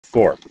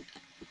4.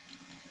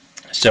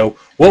 So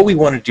what we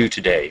want to do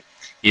today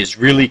is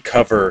really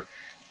cover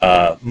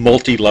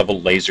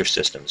multi-level laser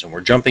systems. And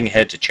we're jumping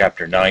ahead to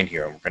Chapter 9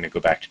 here, and we're going to go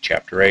back to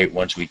Chapter 8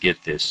 once we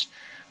get this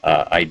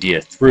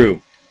idea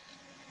through.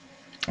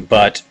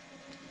 But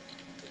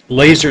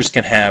lasers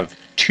can have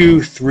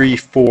 2, 3,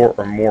 4,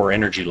 or more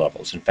energy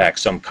levels. In fact,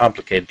 some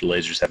complicated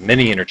lasers have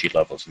many energy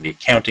levels, and the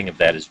accounting of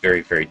that is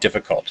very, very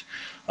difficult.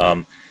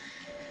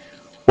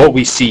 What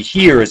we see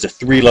here is a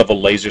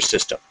 3-level laser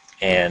system.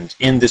 And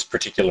in this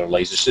particular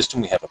laser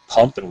system, we have a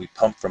pump, and we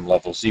pump from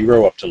level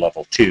 0 up to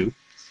level 2.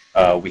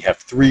 We have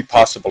 3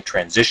 possible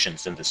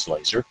transitions in this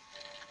laser.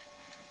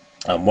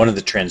 One of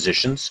the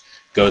transitions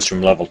goes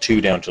from level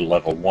 2 down to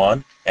level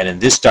 1, and in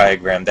this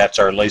diagram, that's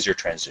our laser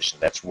transition.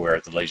 That's where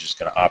the laser is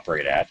going to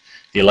operate at.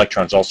 The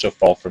electrons also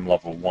fall from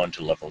level 1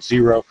 to level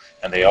 0,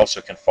 and they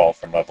also can fall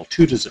from level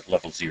 2 to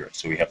level 0.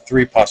 So we have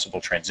 3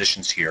 possible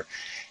transitions here.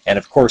 And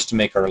of course, to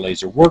make our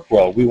laser work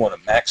well, we want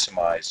to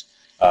maximize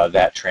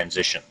that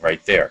transition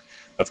right there.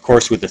 Of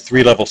course, with the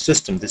 3-level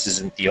system, this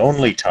isn't the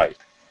only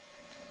type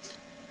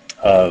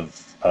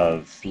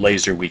of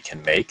laser we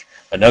can make.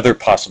 Another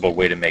possible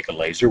way to make a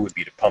laser would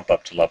be to pump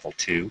up to level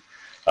 2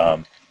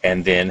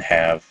 and then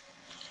have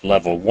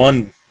level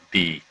 1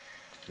 be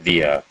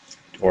the,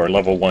 or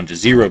level 1 to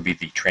 0 be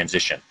the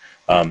transition.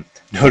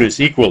 Notice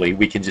equally,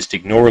 we can just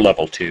ignore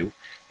level 2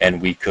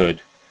 and we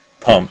could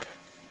pump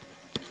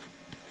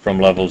from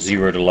level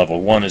 0 to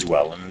level 1 as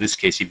well. And in this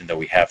case, even though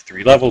we have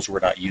 3 levels, we're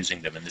not using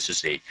them, and this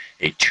is a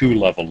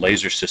 2-level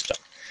laser system.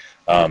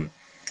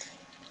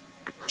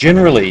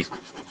 Generally,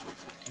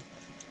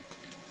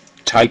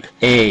 type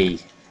A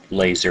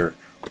laser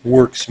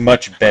works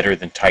much better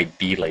than type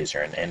B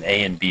laser, and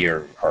A and B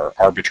are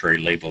arbitrary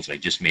labels I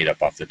just made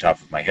up off the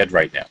top of my head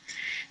right now.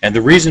 And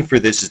the reason for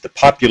this is the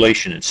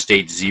population in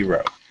state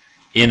 0,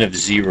 N of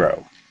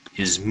 0,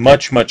 is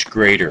much, much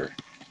greater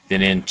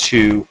than in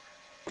 2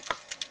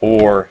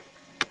 or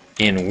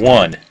in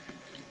 1.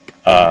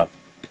 And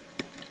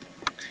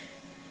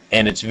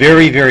it's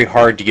very, very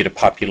hard to get a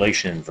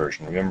population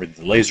inversion. Remember,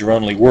 the laser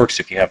only works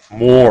if you have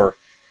more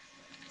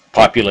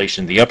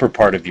population in the upper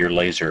part of your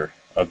laser,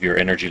 of your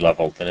energy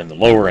level, than in the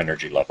lower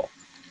energy level.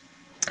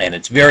 And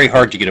it's very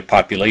hard to get a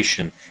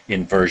population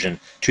inversion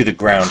to the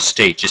ground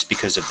state just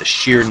because of the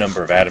sheer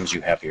number of atoms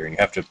you have here. And you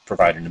have to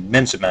provide an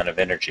immense amount of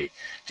energy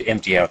to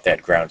empty out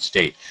that ground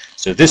state.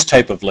 So this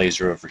type of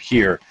laser over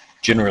here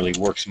generally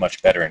works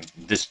much better, and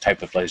this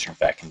type of laser, in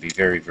fact, can be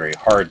very, very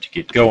hard to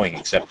get going,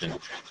 except in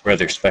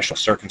rather special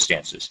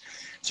circumstances.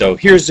 So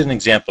here's an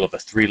example of a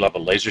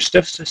 3-level laser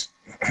system.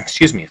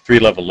 Excuse me, a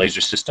 3-level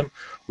laser system.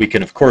 We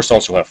can, of course,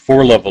 also have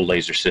 4-level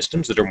laser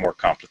systems that are more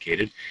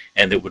complicated,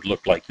 and that would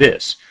look like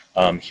this.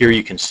 Here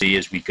you can see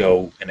as we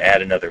go and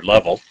add another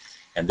level,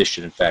 and this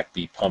should, in fact,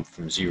 be pumped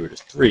from 0 to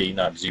 3,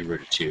 not 0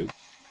 to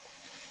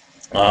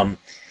 2.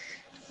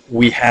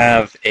 We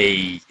have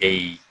a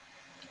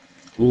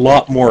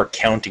lot more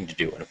counting to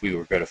do, and if we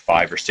were to go to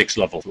 5 or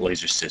 6-level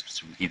laser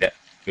systems,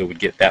 it would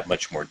get that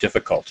much more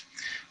difficult.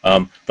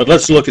 But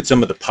let's look at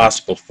some of the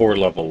possible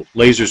 4-level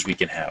lasers we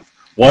can have.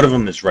 One of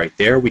them is right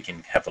there. We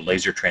can have a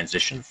laser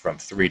transition from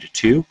 3 to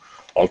 2.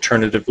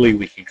 Alternatively,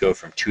 we could go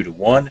from 2 to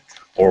 1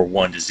 or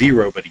 1 to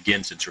 0, but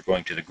again, since we're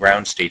going to the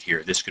ground state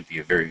here, this could be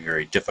a very,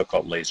 very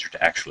difficult laser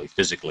to actually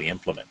physically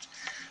implement.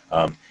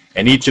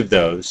 And each of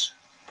those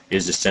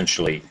is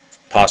essentially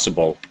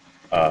possible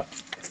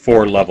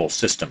 4-level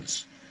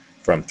systems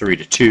from 3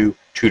 to 2,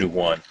 2 to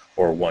 1,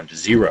 or 1 to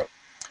 0.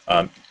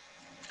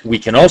 We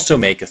can also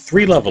make a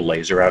 3-level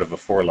laser out of a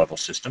 4-level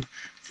system.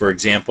 For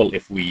example,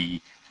 if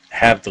we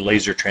have the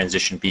laser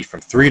transition be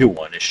from 3 to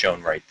 1, as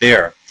shown right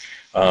there,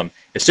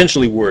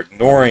 essentially we're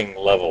ignoring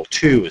level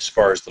 2 as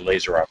far as the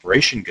laser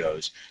operation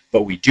goes,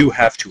 but we do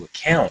have to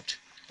account,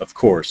 of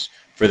course,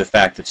 for the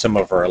fact that some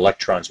of our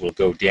electrons will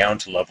go down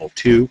to level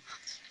 2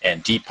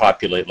 and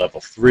depopulate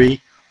level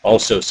 3.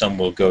 Also, some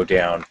will go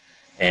down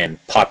and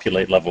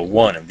populate level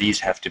 1, and these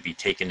have to be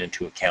taken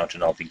into account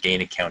in all the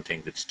gain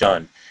accounting that's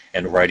done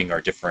and writing our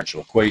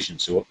differential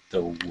equations. So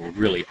though we're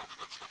really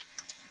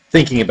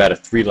thinking about a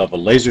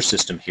 3-level laser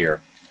system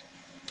here,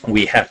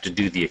 we have to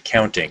do the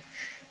accounting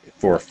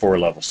for a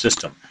 4-level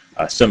system.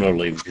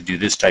 Similarly, we could do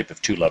this type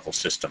of 2-level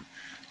system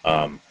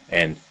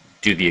and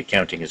do the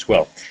accounting as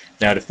well.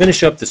 Now, to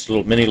finish up this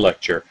little mini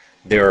lecture,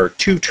 there are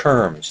 2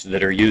 terms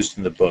that are used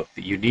in the book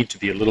that you need to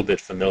be a little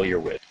bit familiar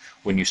with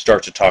when you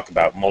start to talk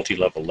about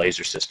multi-level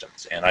laser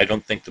systems. And I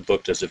don't think the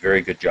book does a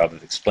very good job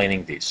of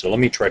explaining these. So let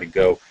me try to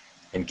go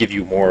and give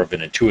you more of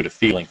an intuitive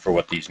feeling for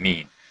what these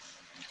mean.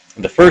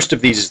 The first of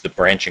these is the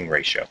branching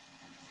ratio.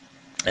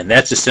 And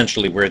that's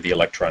essentially where the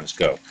electrons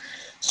go.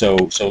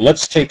 So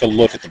let's take a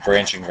look at the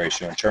branching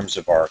ratio in terms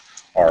of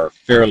our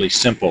fairly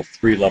simple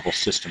 3-level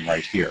system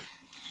right here.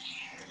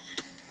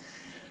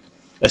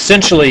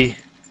 Essentially,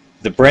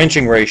 the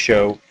branching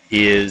ratio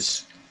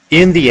is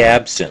in the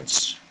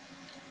absence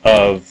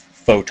of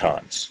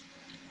photons,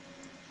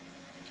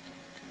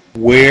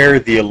 where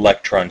the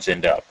electrons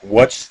end up.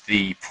 What's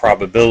the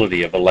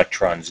probability of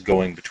electrons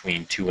going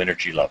between 2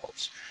 energy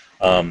levels?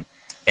 And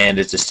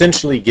it's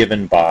essentially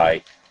given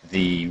by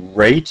the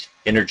rate,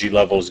 energy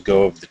levels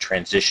go of the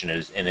transition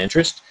in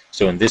interest.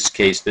 So in this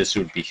case, this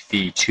would be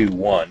phi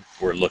 2,1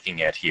 we're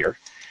looking at here.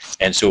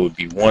 And so it would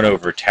be 1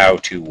 over tau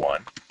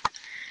 2,1.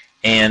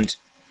 And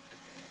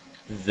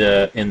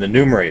in the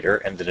numerator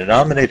and the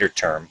denominator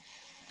term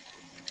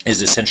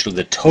is essentially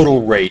the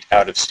total rate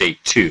out of state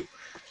 2.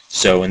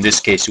 So in this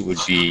case, it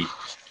would be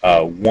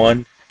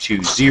 1,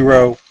 2,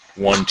 0,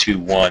 1, 2,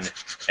 1,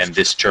 and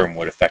this term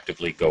would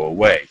effectively go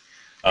away.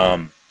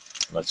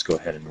 Let's go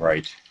ahead and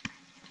write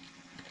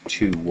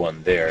 2,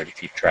 1 there to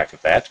keep track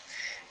of that.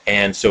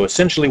 And so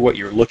essentially what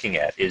you're looking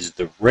at is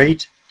the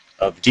rate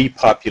of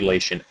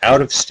depopulation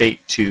out of state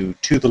 2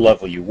 to the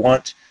level you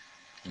want,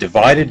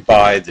 divided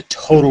by the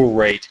total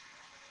rate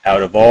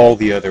out of all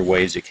the other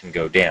ways it can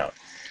go down.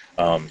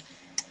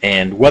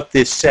 And what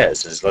this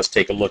says is, let's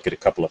take a look at a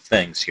couple of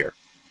things here,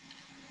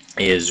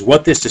 is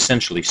what this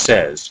essentially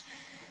says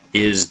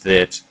is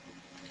that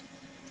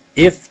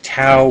if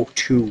tau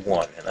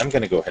 2,1, and I'm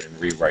going to go ahead and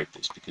rewrite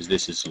this because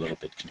this is a little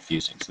bit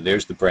confusing. So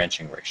there's the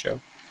branching ratio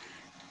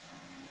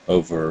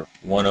over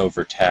 1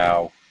 over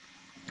tau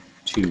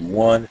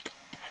 2,1,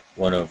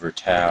 1 over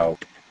tau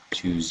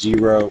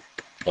 2,0,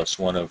 plus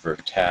 1 over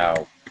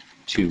tau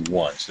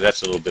 2,1. So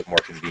that's a little bit more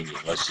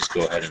convenient. Let's just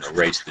go ahead and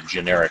erase the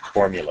generic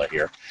formula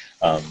here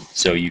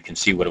so you can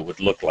see what it would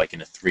look like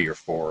in a 3 or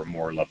 4 or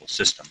more level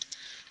system.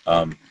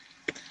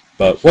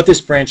 But what this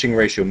branching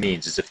ratio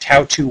means is if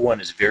tau 2,1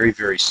 is very,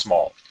 very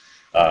small,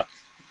 let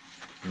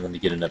me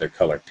get another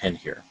color pen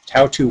here.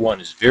 Tau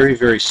 2,1 is very,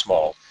 very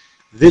small.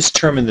 This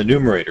term in the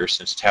numerator,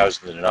 since tau is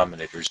in the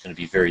denominator, is going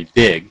to be very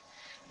big,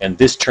 and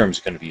this term is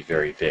going to be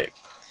very big.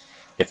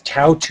 If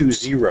tau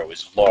 2,0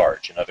 is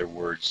large, in other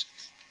words,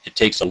 it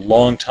takes a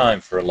long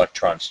time for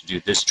electrons to do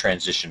this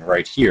transition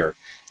right here,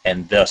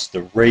 and thus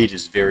the rate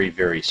is very,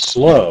 very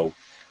slow,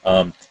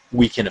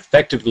 we can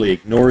effectively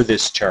ignore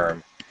this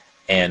term,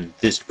 and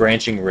this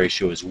branching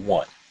ratio is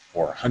 1,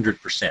 or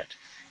 100%.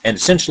 And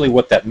essentially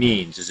what that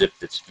means is if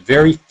it's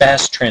very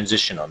fast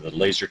transition on the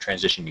laser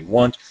transition you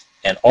want,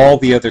 and all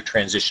the other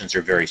transitions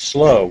are very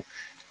slow,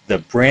 the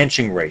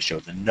branching ratio,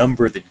 the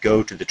number that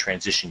go to the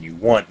transition you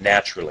want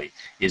naturally,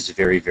 is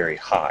very, very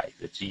high.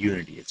 It's a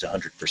unity, it's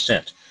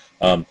 100%.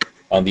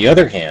 On the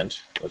other hand,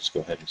 let's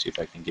go ahead and see if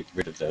I can get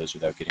rid of those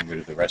without getting rid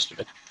of the rest of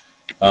it.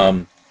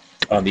 On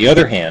the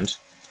other hand,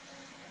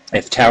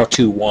 if tau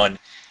 2,1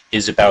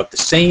 is about the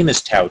same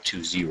as tau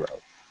 2,0,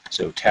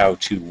 so tau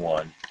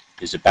 2,1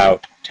 is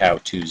about tau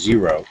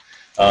 2,0,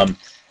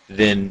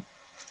 then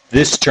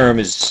this term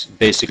is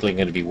basically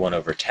going to be 1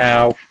 over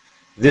tau.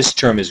 This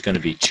term is going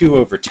to be 2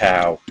 over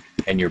tau,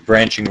 and your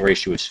branching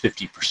ratio is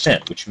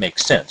 50%, which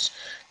makes sense,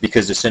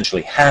 because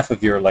essentially half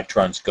of your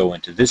electrons go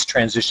into this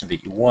transition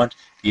that you want,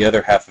 the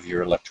other half of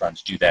your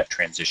electrons do that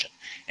transition.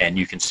 And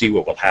you can see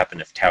what will happen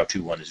if tau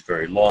 2,1 is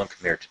very long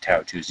compared to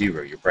tau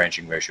 2,0. Your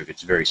branching ratio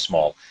gets very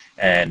small,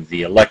 and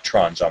the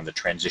electrons on the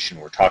transition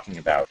we're talking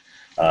about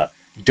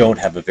don't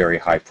have a very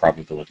high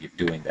probability of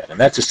doing that. And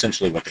that's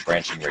essentially what the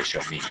branching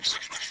ratio means.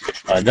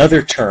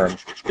 Another term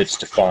that's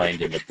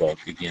defined in the book,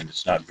 again,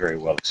 it's not very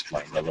well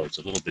explained, although it's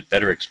a little bit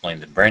better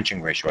explained than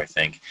branching ratio, I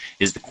think,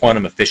 is the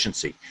quantum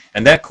efficiency.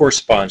 And that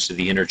corresponds to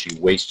the energy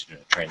wasted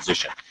in a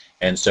transition.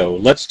 And so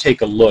let's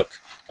take a look.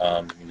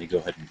 Let me go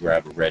ahead and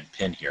grab a red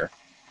pen here.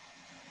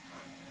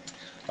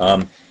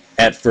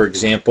 At, for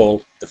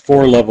example, the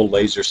 4-level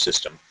laser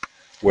system,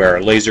 where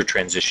a laser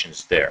transition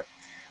is there.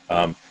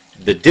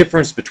 The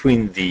difference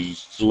between the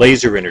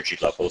laser energy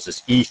levels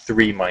is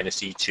E3 minus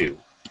E2.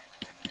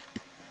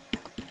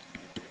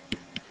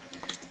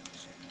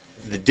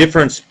 The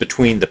difference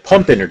between the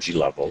pump energy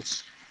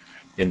levels,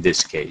 in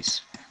this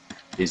case,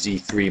 is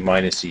E3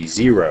 minus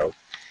E0.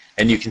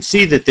 And you can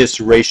see that this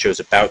ratio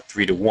is about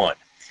 3 to 1.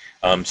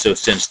 So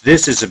since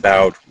this is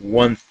about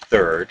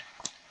 1/3,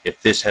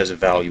 if this has a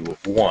value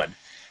of 1,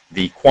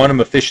 the quantum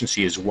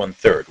efficiency is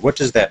 1/3. What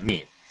does that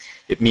mean?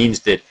 It means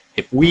that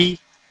if we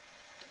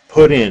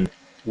put in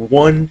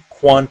 1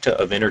 quanta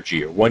of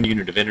energy, or 1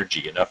 unit of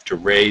energy, enough to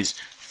raise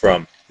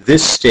from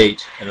this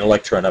state an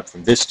electron up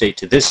from this state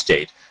to this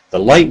state, the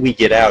light we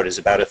get out is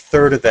about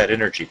 1/3 of that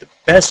energy, the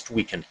best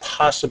we can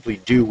possibly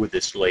do with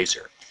this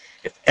laser.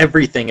 If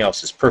everything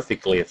else is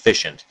perfectly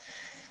efficient,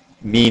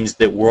 means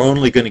that we're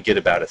only going to get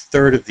about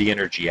 1/3 of the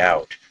energy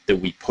out that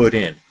we put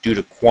in due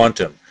to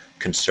quantum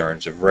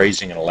concerns of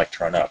raising an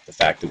electron up, the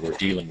fact that we're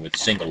dealing with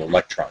single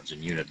electrons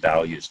and unit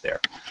values there.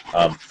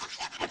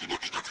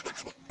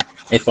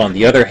 If, on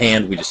the other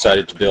hand, we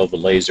decided to build the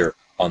laser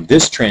on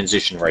this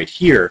transition right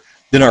here,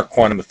 then our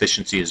quantum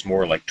efficiency is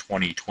more like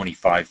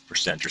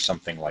 20-25% or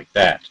something like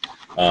that.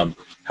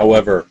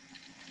 However,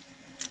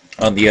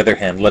 on the other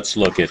hand, let's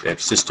look at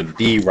system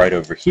B right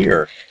over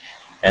here,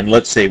 and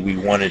let's say we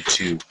wanted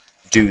to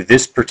do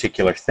this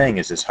particular thing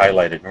as is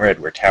highlighted in red,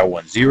 where tau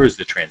 10 is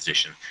the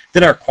transition,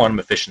 then our quantum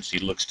efficiency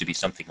looks to be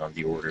something on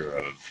the order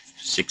of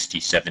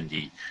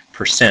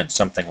 60-70%,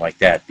 something like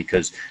that,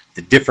 because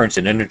the difference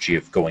in energy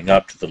of going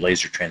up to the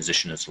laser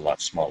transition is a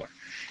lot smaller.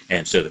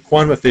 And so the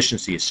quantum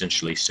efficiency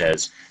essentially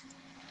says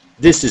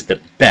This is the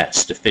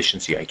best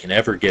efficiency I can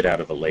ever get out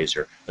of a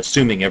laser,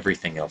 assuming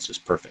everything else is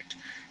perfect.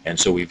 And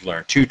so we've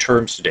learned two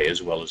terms today,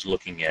 as well as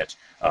looking at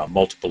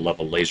multiple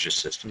level laser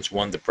systems.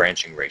 One, the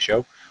branching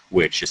ratio,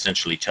 which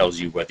essentially tells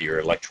you whether your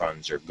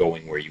electrons are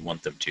going where you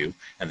want them to,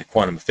 and the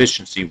quantum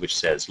efficiency, which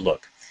says,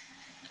 look,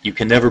 you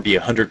can never be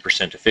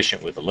 100%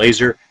 efficient with a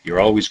laser.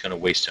 You're always going to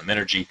waste some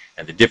energy,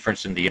 and the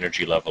difference in the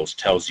energy levels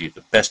tells you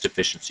the best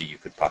efficiency you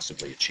could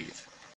possibly achieve.